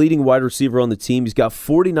third leading wide receiver on the team. He's got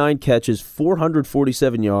 49 catches,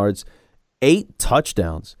 447 yards, 8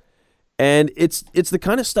 touchdowns. And it's the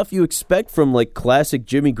kind of stuff you expect from, classic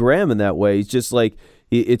Jimmy Graham in that way. He's just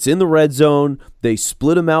it's in the red zone. They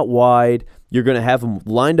split him out wide. You're going to have him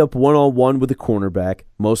lined up one-on-one with a cornerback,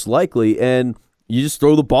 most likely, and you just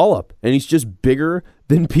throw the ball up. And he's just bigger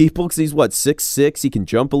than people because he's, 6'6". He can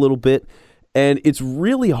jump a little bit, and it's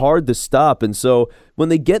really hard to stop. And so when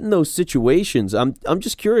they get in those situations, I'm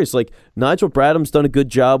just curious. Nigel Bradham's done a good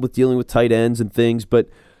job with dealing with tight ends and things, but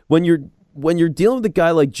when you're dealing with a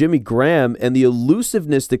guy like Jimmy Graham and the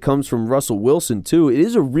elusiveness that comes from Russell Wilson, too, it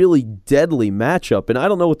is a really deadly matchup. And I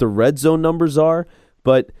don't know what the red zone numbers are,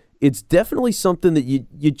 but it's definitely something that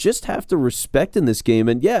you just have to respect in this game.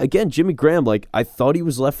 And yeah, again, Jimmy Graham, I thought he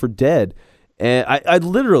was left for dead. And I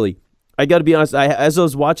literally, I got to be honest, as I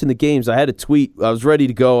was watching the games, I had a tweet. I was ready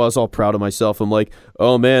to go. I was all proud of myself. I'm like,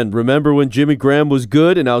 oh man, remember when Jimmy Graham was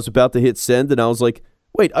good? And I was about to hit send, and I was like,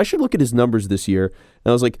 wait, I should look at his numbers this year.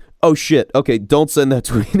 And I was like, oh shit, okay, don't send that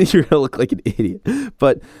tweet. You're going to look like an idiot.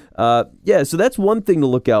 But yeah, so that's one thing to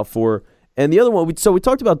look out for. And the other one, we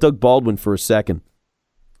talked about Doug Baldwin for a second.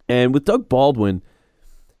 And with Doug Baldwin,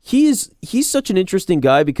 he's such an interesting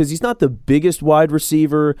guy because he's not the biggest wide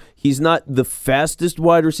receiver. He's not the fastest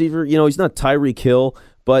wide receiver. He's not Tyreek Hill.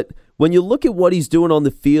 But when you look at what he's doing on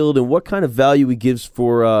the field and what kind of value he gives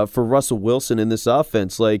for Russell Wilson in this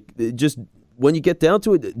offense, just when you get down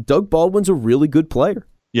to it, Doug Baldwin's a really good player.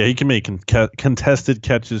 Yeah, he can make contested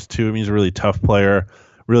catches too. I mean, he's a really tough player,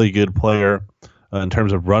 really good player. in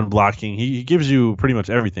terms of run blocking. He gives you pretty much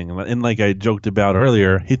everything. And like I joked about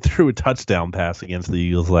earlier, he threw a touchdown pass against the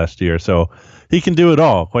Eagles last year. So he can do it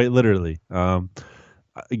all, quite literally.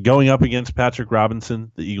 Going up against Patrick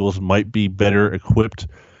Robinson, the Eagles might be better equipped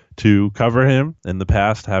to cover him in the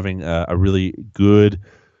past, having a really good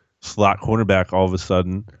slot cornerback all of a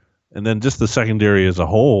sudden. And then just the secondary as a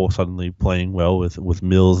whole suddenly playing well with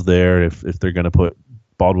Mills there if they're going to put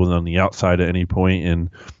Baldwin on the outside at any point, and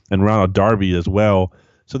Ronald Darby as well.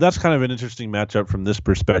 So that's kind of an interesting matchup from this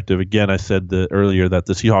perspective. Again, I said earlier that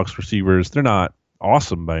the Seahawks receivers, they're not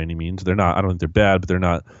awesome by any means. They're not. I don't think they're bad, but they're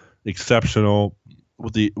not exceptional.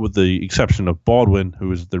 With the exception of Baldwin,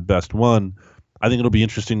 who is their best one, I think it'll be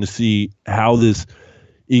interesting to see how this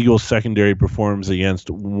Eagles secondary performs against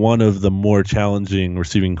one of the more challenging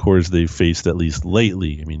receiving cores they've faced, at least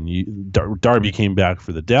lately. I mean, Darby came back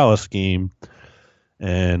for the Dallas game,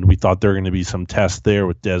 and we thought there were going to be some tests there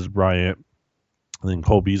with Dez Bryant and then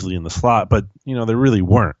Cole Beasley in the slot, but there really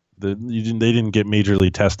weren't. They didn't get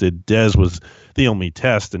majorly tested. Dez was the only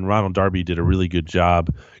test, and Ronald Darby did a really good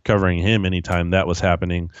job covering him anytime that was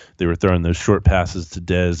happening. They were throwing those short passes to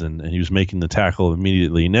Dez, and he was making the tackle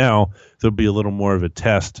immediately. Now there'll be a little more of a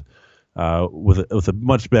test with a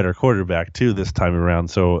much better quarterback too this time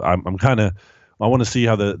around. So I want to see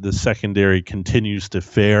how the secondary continues to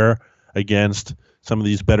fare against some of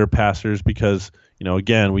these better passers, because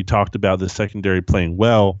again, we talked about the secondary playing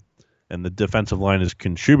well, and the defensive line has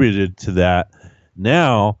contributed to that.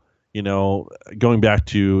 Now, going back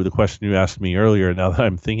to the question you asked me earlier, now that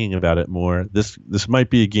I'm thinking about it more, this might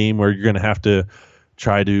be a game where you're going to have to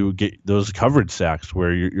try to get those coverage sacks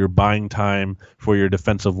where you're buying time for your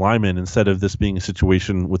defensive linemen, instead of this being a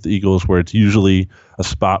situation with the Eagles where it's usually a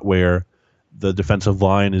spot where the defensive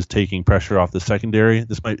line is taking pressure off the secondary.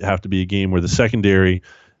 This might have to be a game where the secondary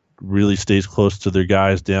really stays close to their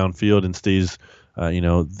guys downfield and stays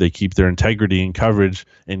they keep their integrity in coverage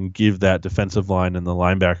and give that defensive line and the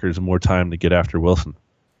linebackers more time to get after Wilson.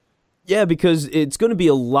 Yeah, because it's going to be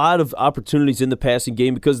a lot of opportunities in the passing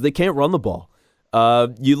game because they can't run the ball.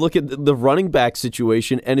 You look at the running back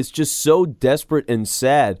situation, and it's just so desperate and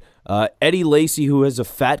sad. Eddie Lacy, who has a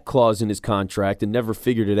fat clause in his contract and never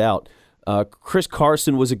figured it out. Chris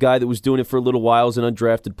Carson was a guy that was doing it for a little while as an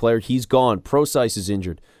undrafted player. He's gone. Prosise is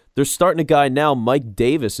injured. They're starting a guy now. Mike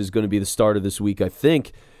Davis is going to be the starter this week, I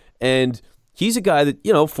think. And he's a guy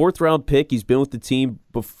that, fourth-round pick. He's been with the team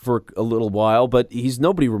for a little while, but he's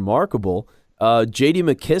nobody remarkable. J.D.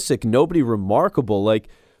 McKissick, nobody remarkable.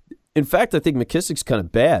 In fact, I think McKissick's kind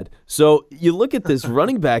of bad. So you look at this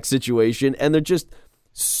running back situation, and they're just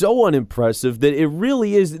so unimpressive that it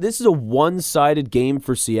really is. This is a one-sided game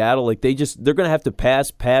for Seattle. They're going to have to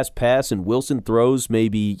pass, and Wilson throws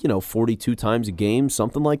maybe 42 times a game,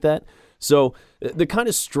 something like that. So the kind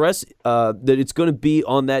of stress that it's going to be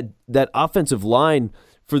on that offensive line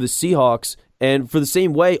for the Seahawks, and for the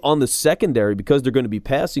same way on the secondary, because they're going to be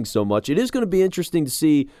passing so much, it is going to be interesting to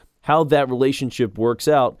see how that relationship works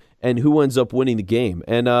out and who ends up winning the game.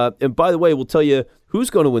 And by the way, we'll tell you who's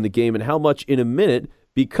going to win the game and how much in a minute,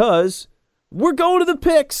 because we're going to the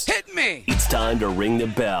picks. Hit me! It's time to ring the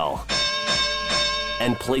bell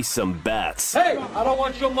and place some bets. Hey, I don't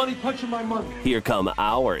want your money punching my money. Here come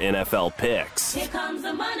our NFL picks. Here comes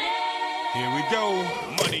the money. Here we go.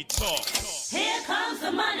 Money talk. Here comes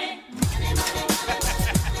the money.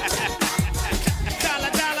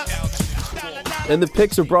 And the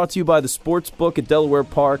picks are brought to you by the Sportsbook at Delaware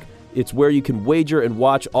Park. It's where you can wager and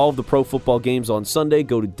watch all of the pro football games on Sunday.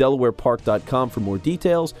 Go to DelawarePark.com for more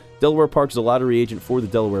details. Delaware Park is a lottery agent for the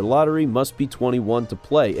Delaware Lottery. Must be 21 to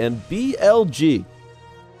play. And BLG,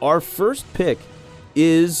 our first pick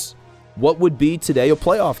is what would be today a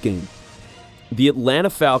playoff game. The Atlanta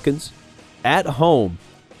Falcons at home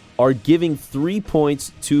are giving 3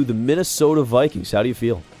 points to the Minnesota Vikings. How do you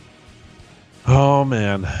feel? Oh,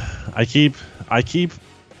 man. I keep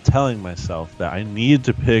telling myself that I need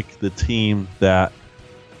to pick the team that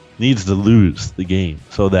needs to lose the game,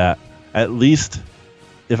 so that at least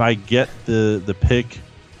if I get the pick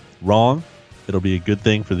wrong, it'll be a good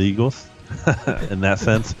thing for the Eagles in that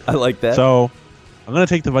sense. I like that. So I'm going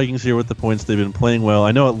to take the Vikings here with the points. They've been playing well.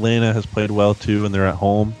 I know Atlanta has played well too, and they're at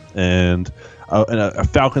home. And a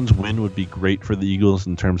Falcons win would be great for the Eagles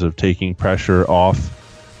in terms of taking pressure off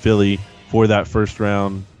Philly for that first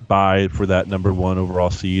round bye for that number 1 overall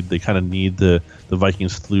seed. They kind of need the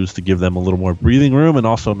Vikings to lose to give them a little more breathing room, and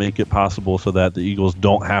also make it possible so that the Eagles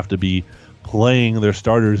don't have to be playing their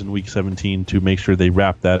starters in Week 17 to make sure they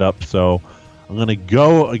wrap that up. So I'm going to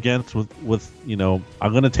go against with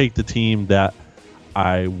I'm going to take the team that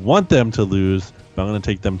I want them to lose, but I'm going to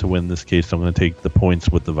take them to win this case. So I'm going to take the points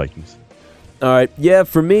with the Vikings. All right. Yeah,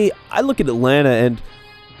 for me, I look at Atlanta, and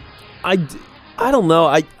I don't know.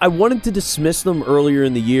 I wanted to dismiss them earlier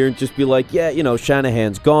in the year and just be like, yeah,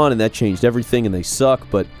 Shanahan's gone, and that changed everything, and they suck.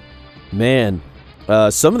 But, man,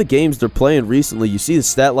 some of the games they're playing recently, you see the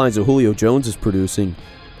stat lines that Julio Jones is producing,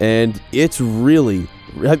 and it's really...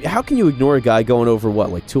 How can you ignore a guy going over,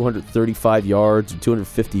 235 yards or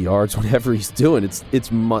 250 yards, whatever he's doing? It's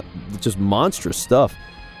just monstrous stuff.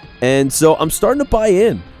 And so I'm starting to buy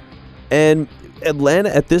in. And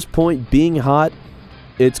Atlanta, at this point, being hot,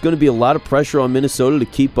 it's going to be a lot of pressure on Minnesota to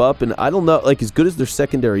keep up. And I don't know, as good as their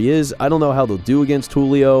secondary is, I don't know how they'll do against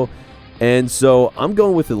Julio. And so I'm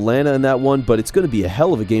going with Atlanta in that one, but it's going to be a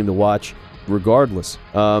hell of a game to watch regardless.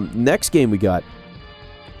 Next game we got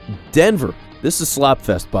Denver. This is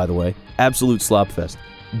Slopfest, by the way. Absolute Slopfest.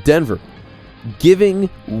 Denver giving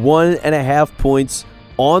 1.5 points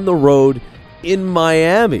on the road in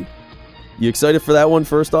Miami. You excited for that one,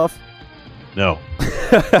 first off? No.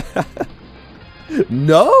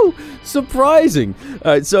 No? Surprising.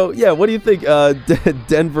 All right, so, yeah, what do you think?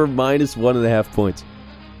 Denver minus 1.5 points.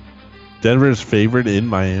 Denver's favored in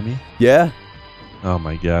Miami? Yeah. Oh,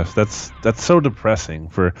 my gosh. That's so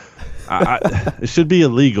depressing. It should be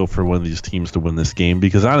illegal for one of these teams to win this game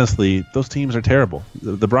because, honestly, those teams are terrible.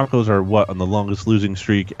 The Broncos are, on the longest losing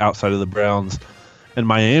streak outside of the Browns. And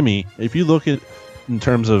Miami, if you look at in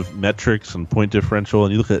terms of metrics and point differential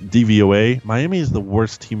and you look at DVOA, Miami is the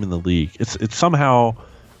worst team in the league. It's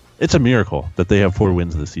a miracle that they have 4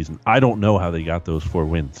 wins this season. I don't know how they got those 4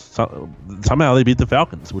 wins. Somehow they beat the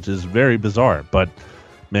Falcons, which is very bizarre. But,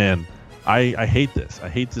 man... I hate this. I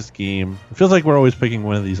hate this game. It feels like we're always picking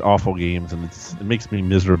one of these awful games, and it makes me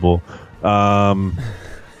miserable. Man,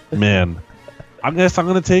 I guess I'm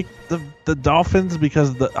going to take the Dolphins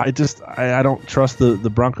because I don't trust the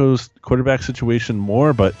Broncos quarterback situation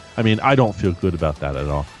more. But I mean, I don't feel good about that at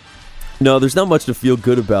all. No, there's not much to feel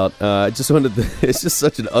good about. I just wanted to, it's just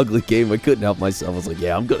such an ugly game. I couldn't help myself. I was like,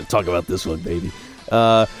 yeah, I'm going to talk about this one, baby.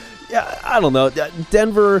 Yeah, I don't know.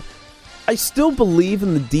 Denver. I still believe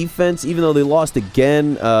in the defense, even though they lost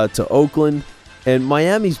again to Oakland. And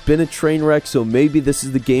Miami's been a train wreck, so maybe this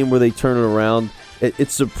is the game where they turn it around.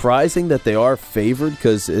 It's surprising that they are favored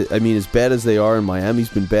because, as bad as they are, and Miami's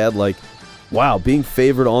been bad, wow, being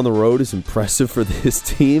favored on the road is impressive for this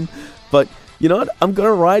team. But you know what? I'm going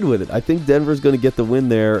to ride with it. I think Denver's going to get the win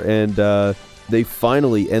there, and they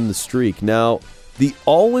finally end the streak. Now, the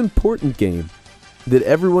all-important game that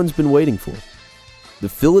everyone's been waiting for. The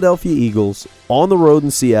Philadelphia Eagles on the road in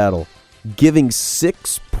Seattle, giving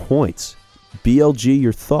 6 points. BLG,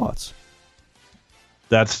 your thoughts?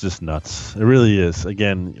 That's just nuts. It really is.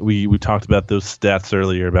 Again, we talked about those stats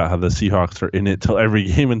earlier about how the Seahawks are in it till every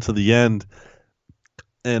game until the end,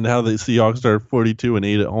 and how the Seahawks are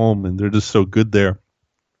 42-8 at home, and they're just so good there.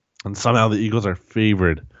 And somehow the Eagles are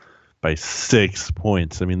favored by 6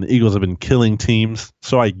 points. I mean, the Eagles have been killing teams,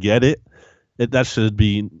 so I get it. That should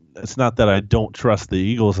be. It's not that I don't trust the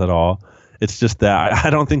Eagles at all. It's just that I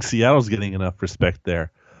don't think Seattle's getting enough respect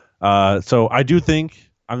there. So I do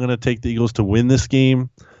think I'm going to take the Eagles to win this game.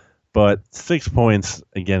 But 6 points,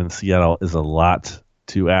 again, in Seattle is a lot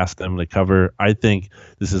to ask them to cover. I think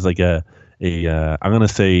this is like I'm going to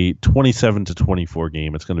say 27-24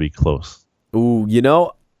 game. It's going to be close. Ooh,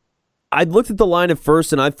 I looked at the line at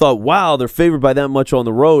first and I thought, wow, they're favored by that much on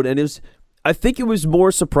the road. And I think it was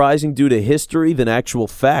more surprising due to history than actual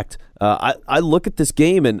fact. I look at this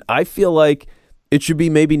game and I feel like it should be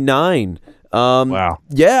maybe 9. Wow.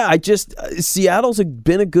 Yeah, Seattle's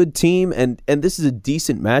been a good team, and this is a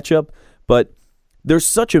decent matchup, but they're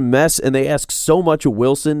such a mess, and they ask so much of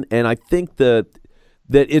Wilson, and I think that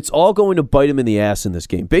it's all going to bite him in the ass in this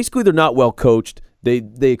game. Basically, they're not well coached. They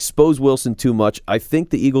expose Wilson too much. I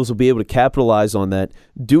think the Eagles will be able to capitalize on that,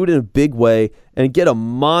 do it in a big way, and get a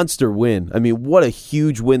monster win. I mean, what a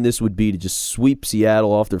huge win this would be to just sweep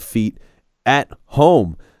Seattle off their feet at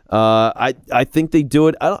home. I think they do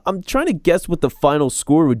it. I'm trying to guess what the final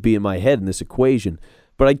score would be in my head in this equation,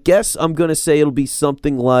 but I guess I'm going to say it'll be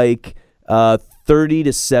something like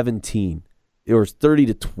 30-17 or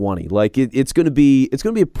 30-20. It's going to be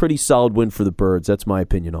a pretty solid win for the Birds. That's my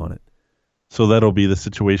opinion on it. So that'll be the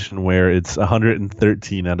situation where it's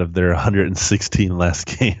 113 out of their 116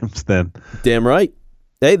 last games then. Damn right.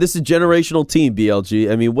 Hey, this is a generational team,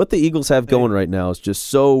 BLG. I mean, what the Eagles have going right now is just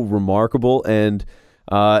so remarkable. And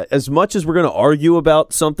as much as we're going to argue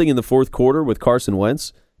about something in the fourth quarter with Carson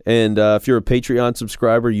Wentz, and if you're a Patreon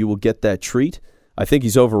subscriber, you will get that treat. I think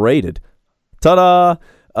he's overrated. Ta-da!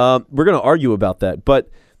 We're going to argue about that. But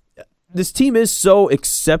this team is so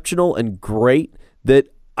exceptional and great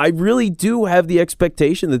that I really do have the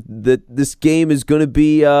expectation that this game is going to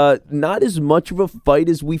be not as much of a fight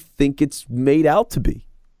as we think it's made out to be.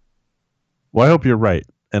 Well, I hope you're right.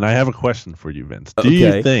 And I have a question for you, Vince. Do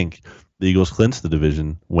you think the Eagles clinch the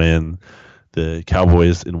division when the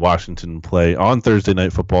Cowboys in Washington play on Thursday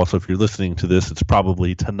Night Football? So if you're listening to this, it's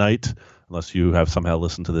probably tonight, unless you have somehow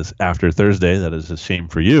listened to this after Thursday. That is a shame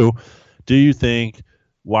for you. Do you think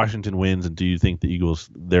Washington wins, and do you think the Eagles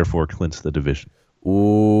therefore clinch the division?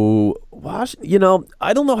 Ooh,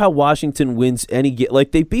 I don't know how Washington wins any game.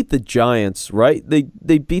 Like, they beat the Giants, right?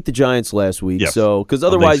 They beat the Giants last week. Yes. So because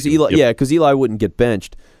otherwise Eli wouldn't get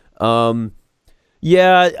benched. I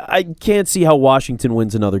can't see how Washington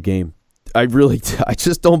wins another game. I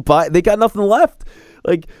just don't buy. They got nothing left.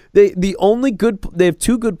 Like, they have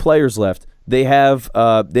two good players left. They have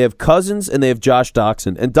Cousins and they have Josh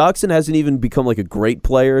Doxson, and Doxson hasn't even become like a great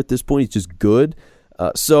player at this point. He's just good.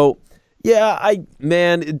 Dallas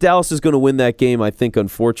is going to win that game, I think,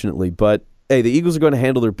 unfortunately. But hey, the Eagles are going to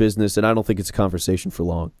handle their business, and I don't think it's a conversation for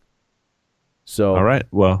long. So, all right,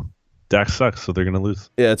 well, Dak sucks, so they're going to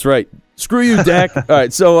lose. Yeah, that's right. Screw you, Dak. All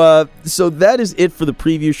right, so that is it for the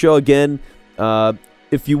preview show. Again,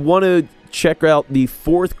 if you want to check out the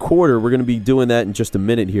fourth quarter, we're going to be doing that in just a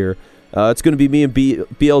minute here. It's going to be me and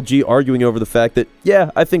BLG arguing over the fact that,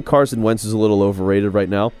 I think Carson Wentz is a little overrated right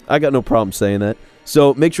now. I got no problem saying that.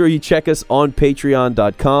 So make sure you check us on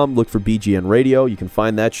patreon.com. Look for BGN Radio. You can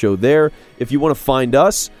find that show there. If you want to find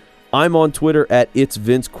us, I'm on Twitter at It's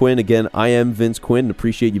Vince Quinn. Again, I am Vince Quinn, and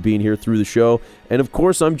appreciate you being here through the show. And, of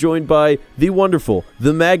course, I'm joined by the wonderful,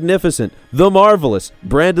 the magnificent, the marvelous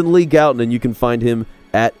Brandon Lee Gouton, and you can find him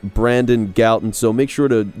at Brandon Gouton. So make sure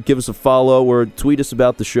to give us a follow or tweet us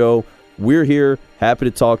about the show. We're here, happy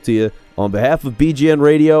to talk to you. On behalf of BGN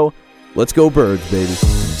Radio, let's go Birds, baby.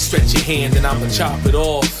 Stretch your hand and I'ma chop it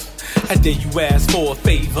off. I dare you ask for a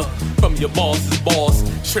favor from your boss's boss.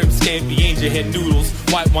 Shrimp, scampi, angel hair noodles,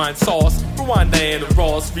 white wine sauce. Rewind Diana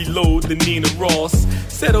Ross, reload the Nina Ross.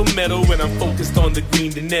 Settle metal when I'm focused on the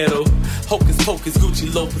green dinero. Hocus pocus,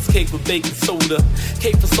 Gucci loafers, cake with baking soda.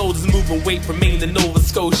 Cake for soldiers moving weight from Maine to Nova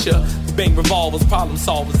Scotia. Bang revolvers, problem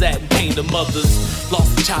solvers, adding pain to mothers.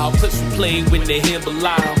 Lost a child, clips replay when they hear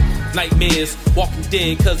Belial. Nightmares, walking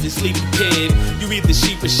dead cause they sleep prepared. You either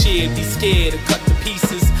sheep or shed, be scared or cut to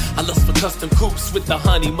pieces. I lust for custom coupes with the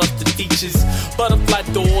honey mustard features. Butterfly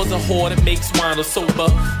doors, a whore that makes wine or sober.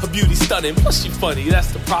 Her beauty stunning, plus she funny,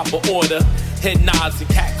 that's the proper order. Head nods and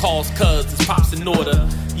cat calls cuz it's pops in order.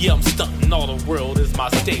 Yeah, I'm stunting, all the world is my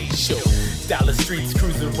stage show. Dallas streets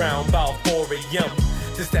cruising around about 4 a.m.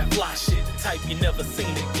 This that fly shit, the type you never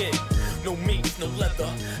seen again. No meats, no leather,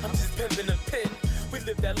 I'm just pimping a pen. We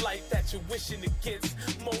live that life that you're wishing against.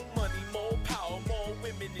 More money, more power, more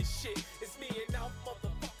women and shit. It's me and now,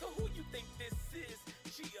 motherfucker, who you think this is?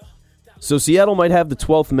 So Seattle might have the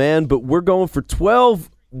 12th man, but we're going for 12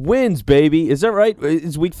 wins, baby. Is that right?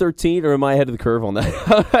 Is week 13, or am I ahead of the curve on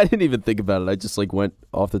that? I didn't even think about it. I just went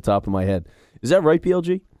off the top of my head. Is that right,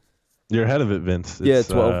 PLG? You're ahead of it, Vince. It's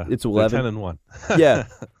 12. It's 11. 10-1. Yeah,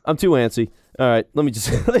 I'm too antsy. All right, let me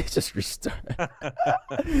just restart. I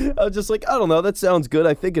was just I don't know. That sounds good.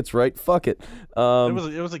 I think it's right. Fuck it. It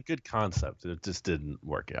was a good concept. It just didn't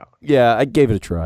work out. Yeah, I gave it a try.